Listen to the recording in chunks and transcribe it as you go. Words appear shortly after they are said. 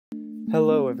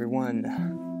Hello everyone,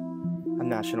 I'm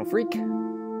NationalFreak,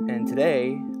 and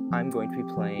today I'm going to be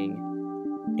playing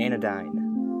Anodyne,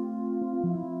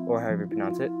 or however you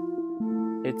pronounce it.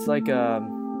 It's like a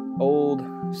old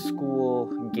school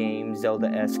game,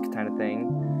 Zelda-esque kind of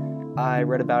thing. I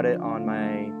read about it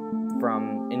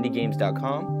from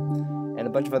indiegames.com and a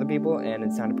bunch of other people, and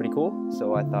it sounded pretty cool,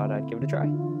 so I thought I'd give it a try.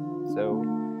 So,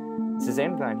 this is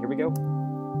Anodyne, here we go.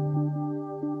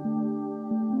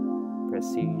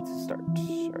 Press C to start.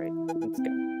 Alright, let's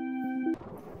go.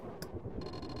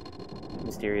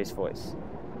 Mysterious voice.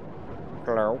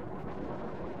 Hello?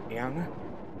 Young?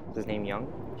 Is his name Young?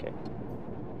 Okay.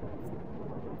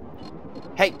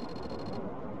 Hey!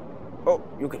 Oh,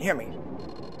 you can hear me.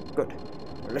 Good.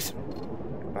 Well, listen.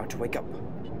 You're about to wake up.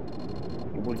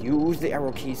 You will use the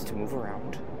arrow keys to move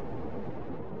around.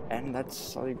 And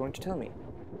that's all you're going to tell me.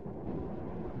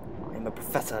 I'm a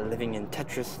professor living in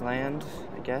Tetris land,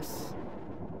 I guess.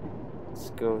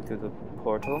 Let's go through the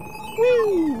portal.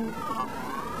 Woo!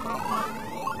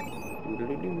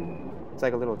 It's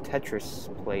like a little Tetris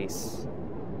place.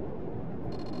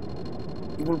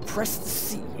 You will press the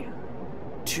C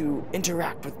to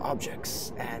interact with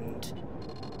objects and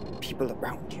people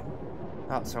around you.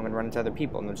 Oh, so I'm gonna run into other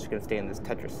people and I'm just gonna stay in this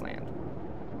Tetris land.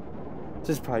 This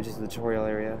is probably just the tutorial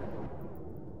area.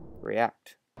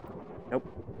 React. Nope.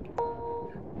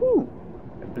 Woo!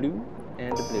 A blue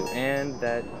and a blue. And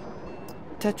that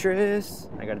Tetris.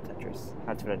 I got a Tetris.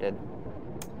 That's what I did.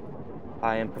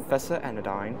 I am Professor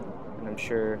Anodyne, and I'm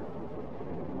sure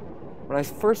when I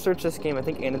first searched this game, I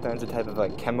think Anodyne's a type of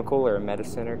like chemical or a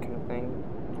medicine or kind of thing.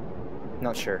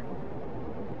 Not sure.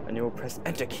 And you will press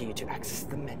Enter key to access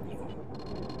the menu,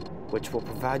 which will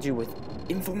provide you with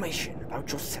information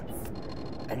about yourself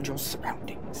and your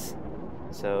surroundings.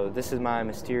 So this is my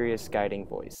mysterious guiding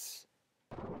voice.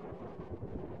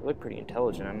 You look pretty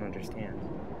intelligent, I don't understand.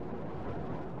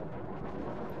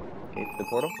 Okay, to the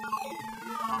portal.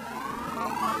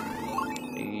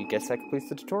 I guess that completes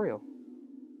the tutorial.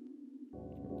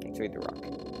 Let's read the rock.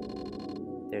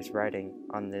 There's writing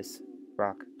on this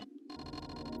rock.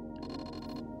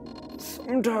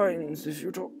 Sometimes, if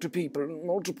you talk to people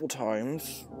multiple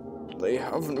times, they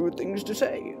have new things to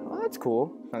say. Oh, that's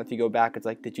cool. And if you go back, it's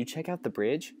like, did you check out the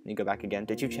bridge? And you go back again.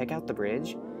 Did you check out the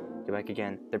bridge? Go back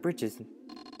again. The bridge is...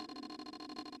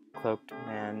 Cloaked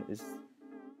man is...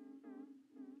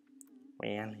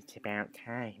 Well, it's about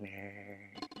time.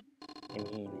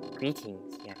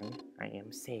 Greetings, young. I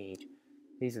am Sage.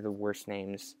 These are the worst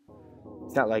names.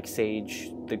 It's not like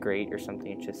Sage the Great or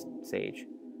something, it's just Sage.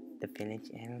 The village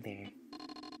elder.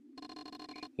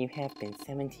 You have been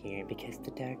summoned here because the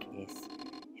darkness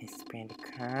has spread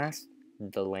across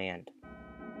the land.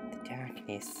 The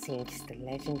darkness seeks the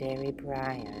legendary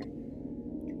Briar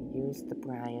to use the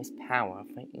Briar's power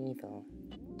for evil.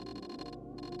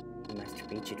 You must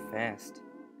reach it first.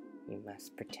 You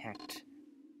must protect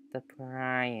the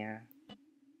Briar.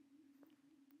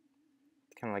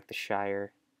 It's kind of like the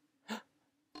Shire.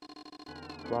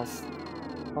 While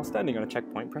standing on a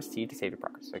checkpoint, press T to save your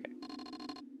progress. Okay.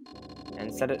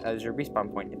 And set it as your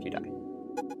respawn point if you die.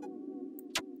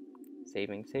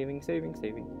 Saving.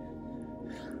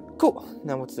 Cool.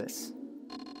 Now what's this?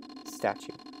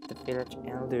 Statue. The village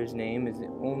elder's name is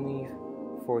only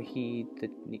for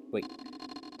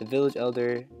the village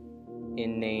elder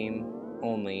in name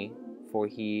only, for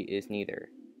he is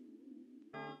neither.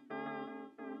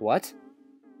 What?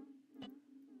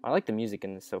 I like the music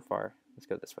in this so far. Let's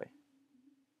go this way.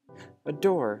 A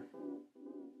door.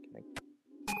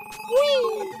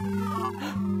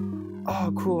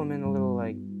 Oh, cool. I'm in a little,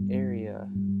 like, area.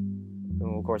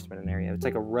 Well, of course I'm in an area. It's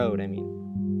like a road, I mean.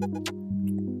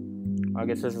 I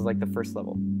guess this is like the first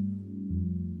level.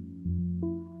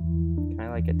 Can I,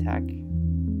 like, attack?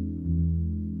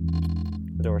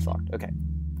 The door's locked. Okay.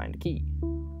 Find a key.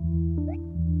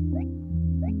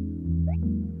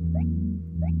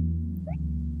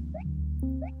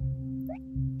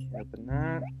 Open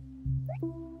that.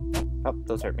 Oh,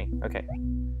 those hurt me. Okay.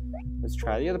 Let's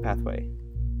try the other pathway.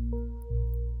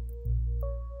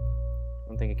 I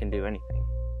don't think it can do anything.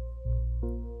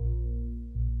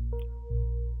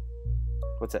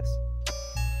 What's this?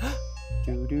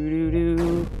 Do.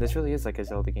 This really is like a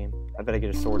Zelda game. I bet I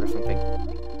get a sword or something.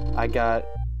 I got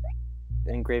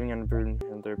an engraving on a broom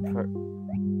and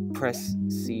press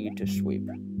C to sweep.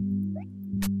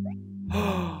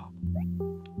 I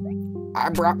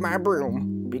brought my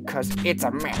broom because it's a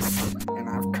mess, and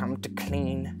I've come to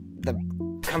clean the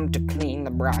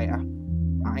Briar.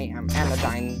 I am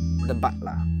Anodyne the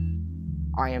butler.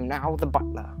 I am now the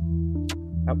butler.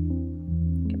 Oh,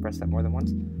 can press that more than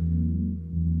once.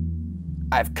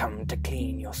 I've come to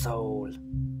clean your soul.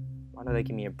 Why do they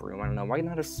give me a broom? I don't know. Why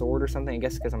not a sword or something? I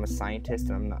guess because I'm a scientist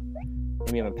and I'm not...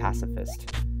 Maybe I'm a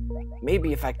pacifist.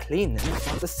 Maybe if I clean them, it's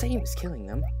not the same as killing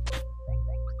them.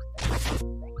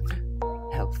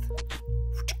 Health.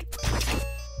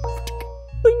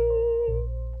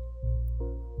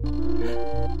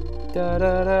 Da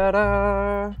da da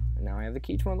da. Now I have the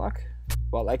key to unlock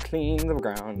while I clean the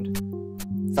ground.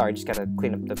 Sorry, just gotta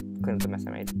clean up the mess I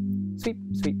made. Sweep,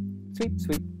 sweep, sweep,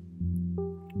 sweep.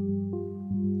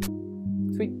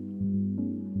 Sweep.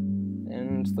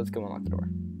 And let's go unlock the door.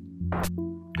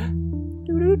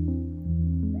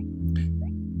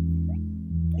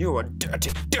 You a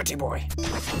dirty, dirty boy. I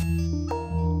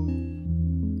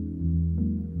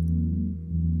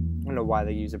don't know why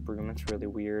they use a broom. It's really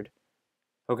weird.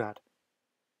 Oh god.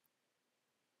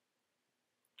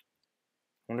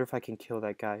 I wonder if I can kill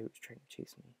that guy who was trying to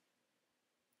chase me.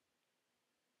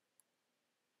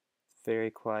 It's very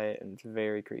quiet and it's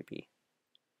very creepy.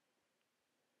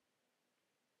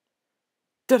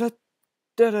 Da da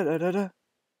da da da da da.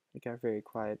 It got very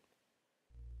quiet.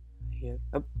 Yeah.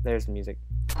 Oh, there's the music.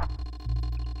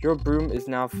 Your broom is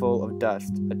now full of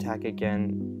dust. Attack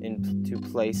again to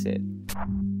place it.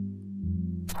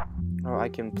 Oh, I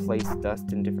can place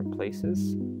dust in different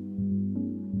places.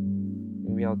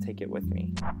 Maybe I'll take it with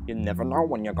me. You never know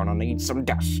when you're gonna need some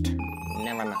dust. You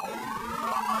never know.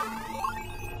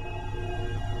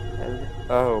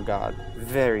 Oh god,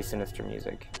 very sinister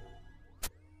music.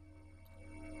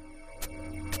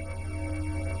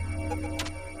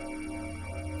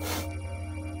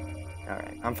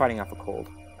 Alright, I'm fighting off a cold,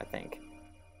 I think.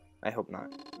 I hope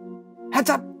not. Heads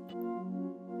up!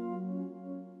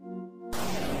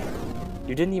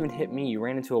 You didn't even hit me, you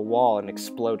ran into a wall and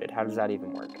exploded. How does that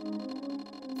even work?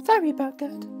 Sorry about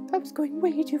that. I was going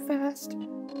way too fast.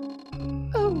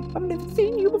 Oh, I've never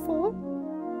seen you before.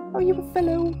 Are you a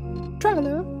fellow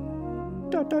traveler? ...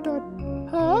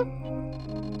 Huh?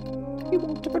 You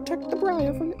want to protect the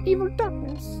Briar from evil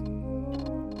darkness?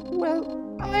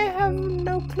 Well, I have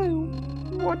no clue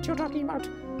what you're talking about.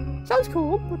 Sounds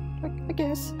cool, but I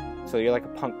guess. So you're like a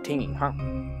punk teen, huh?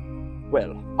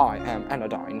 Well, I am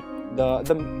Anodyne, the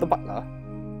butler.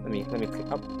 Let me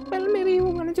clean up. Well, maybe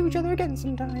we'll run into each other again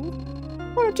sometime.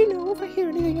 Why don't you know if I hear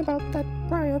anything about that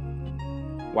Briar?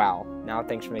 Wow, now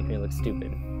thanks for making me look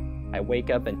stupid. I wake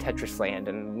up in Tetris Land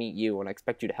and meet you and I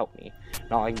expect you to help me.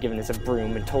 And all I'm given is a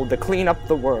broom and told to clean up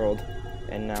the world.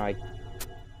 And now I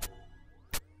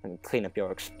can clean up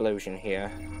your explosion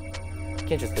here. You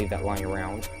can't just leave that lying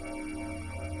around.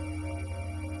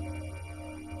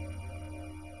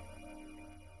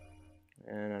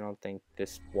 And I don't think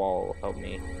this wall will help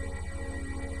me.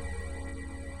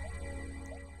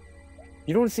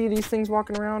 You don't see these things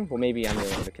walking around? Well, maybe I'm the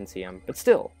only one that can see them. But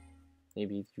still,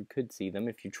 maybe you could see them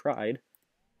if you tried.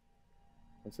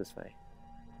 What's this way?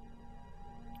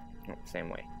 Oh, same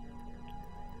way.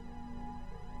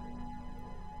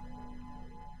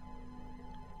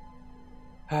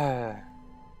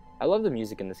 I love the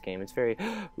music in this game. It's very...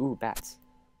 Ooh, bats.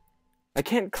 I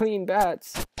can't clean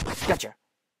bats. Gotcha.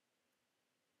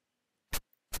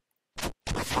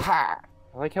 Aha!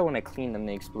 I like how when I clean them,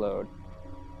 they explode.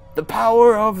 The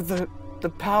power of the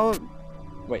power...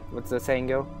 Wait, what's the saying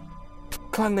go?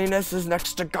 Cleanliness is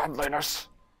next to godliness.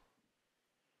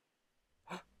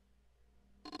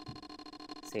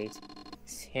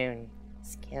 Soon,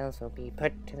 skills will be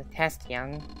put to the test,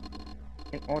 young.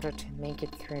 In order to make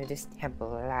it through this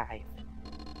temple alive,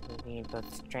 you'll need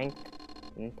both strength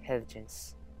and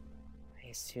intelligence. I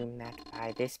assume that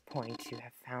by this point you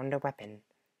have found a weapon.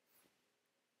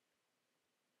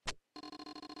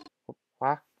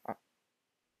 What?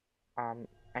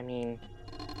 I mean...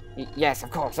 yes,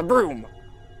 of course, a broom!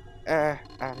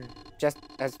 Just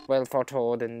as well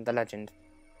foretold in the legend.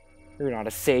 You're not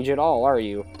a sage at all, are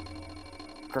you?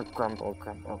 Grumble,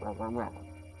 grumble, grumble, grumble.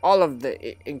 All of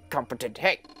the incompetent.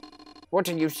 Hey! What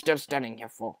are you still standing here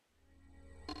for?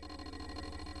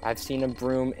 I've seen a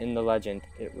broom in the legend.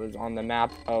 It was on the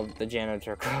map of the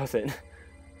janitor closet.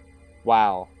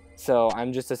 Wow. So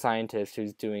I'm just a scientist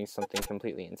who's doing something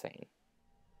completely insane.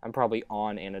 I'm probably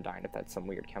on Anodyne if that's some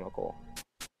weird chemical.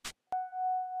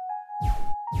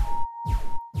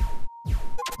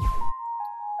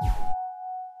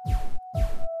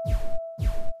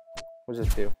 What does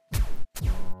this do?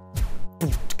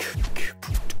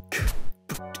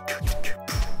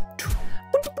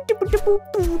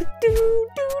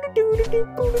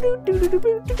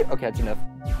 Okay, that's enough.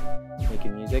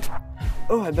 Making music.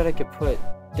 Oh, I bet I could put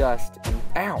dust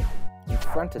in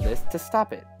front of this to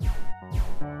stop it.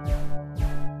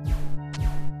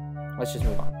 Let's just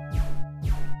move on.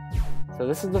 So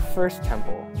this is the first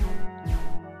temple.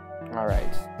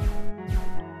 Alright.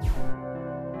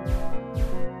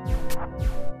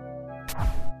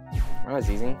 That was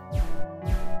easy.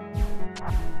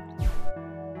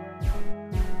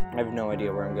 I have no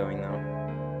idea where I'm going, though.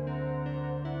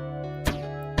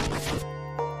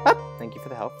 Ah, thank you for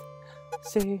the health.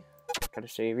 See, gotta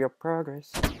save your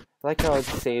progress. I like how it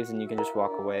saves and you can just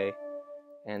walk away.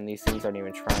 And these things aren't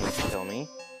even trying to kill me.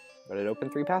 But it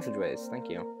opened 3 passageways. Thank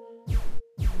you.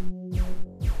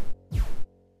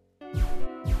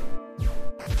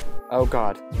 Oh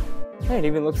god. Hey, it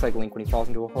even looks like Link when he falls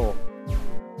into a hole.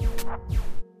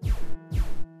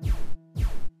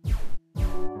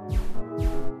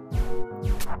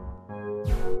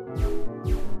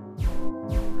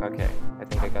 Okay, I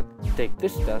think I got to take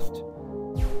this dust.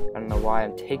 I don't know why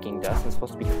I'm taking dust. I'm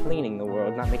supposed to be cleaning the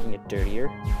world, not making it dirtier.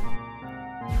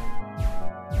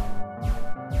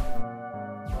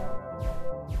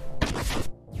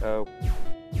 Oh.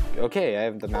 Okay, I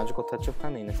have the magical touch of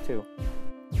cleanliness too.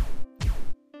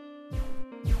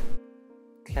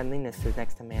 Cleanliness is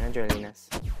next to managerliness.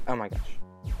 Oh my gosh.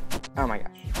 Oh my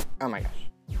gosh. Oh my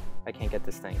gosh. I can't get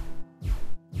this thing.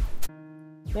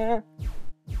 Yeah.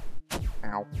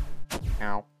 Ow.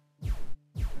 Ow.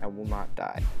 I will not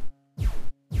die.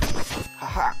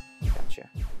 Haha! Gotcha.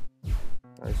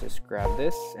 Let's just grab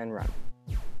this and run.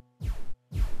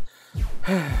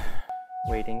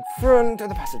 Waiting front of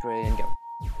the passageway and go.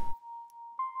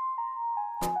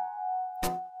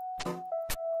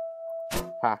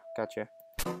 Ha, gotcha.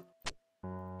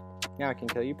 Now I can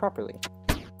kill you properly.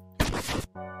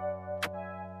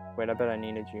 Wait, I bet I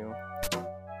needed you.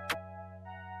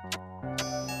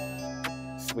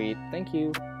 Sweet, thank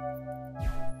you.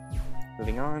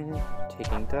 Moving on,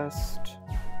 taking dust.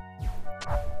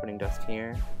 Putting dust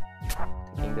here.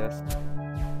 Taking dust.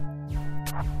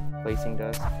 Placing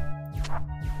dust.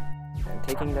 And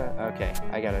taking the. Okay,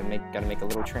 I gotta make a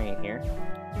little train here.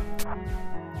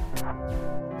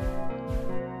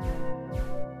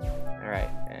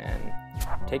 Alright, and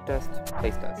take dust,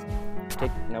 place dust.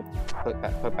 Nope,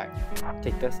 put back.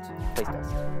 Take dust, place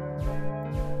dust.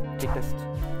 Take dust,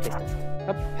 place dust.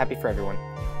 Oh, happy for everyone.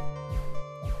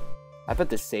 I bet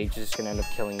this sage is just gonna end up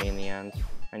killing me in the end.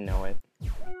 I know it.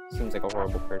 Seems like a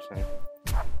horrible person.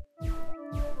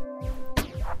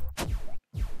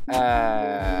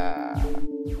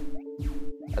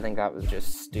 I think that was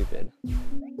just stupid.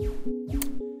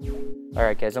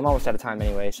 Alright guys, I'm almost out of time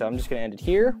anyway, so I'm just gonna end it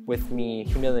here with me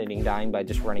humiliating dying by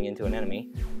just running into an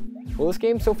enemy. Well, this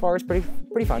game so far is pretty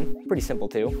fun, pretty simple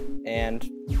too, and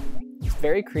it's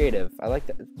very creative. I like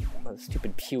that. Oh, the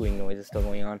stupid pewing noise is still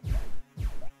going on.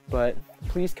 But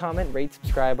please comment, rate,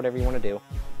 subscribe, whatever you want to do.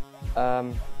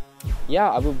 Yeah,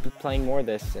 I will be playing more of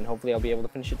this, and hopefully I'll be able to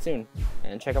finish it soon.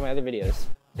 And check out my other videos.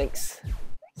 Thanks.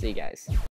 See you guys.